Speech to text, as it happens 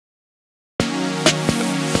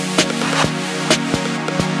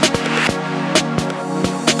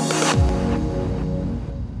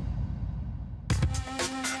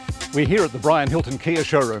We're here at the Brian Hilton Kia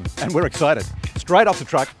showroom and we're excited. Straight off the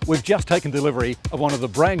truck, we've just taken delivery of one of the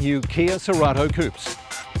brand new Kia Coupes.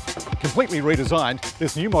 Completely redesigned,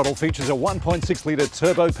 this new model features a 1.6 litre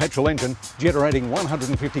turbo petrol engine generating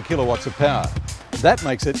 150 kilowatts of power. That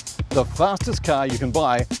makes it the fastest car you can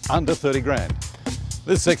buy under 30 grand.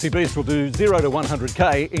 This sexy beast will do 0 to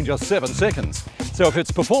 100k in just 7 seconds. So if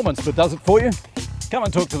it's performance that does it for you, come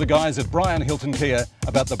and talk to the guys at Brian Hilton Kia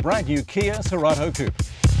about the brand new Kia Coupe.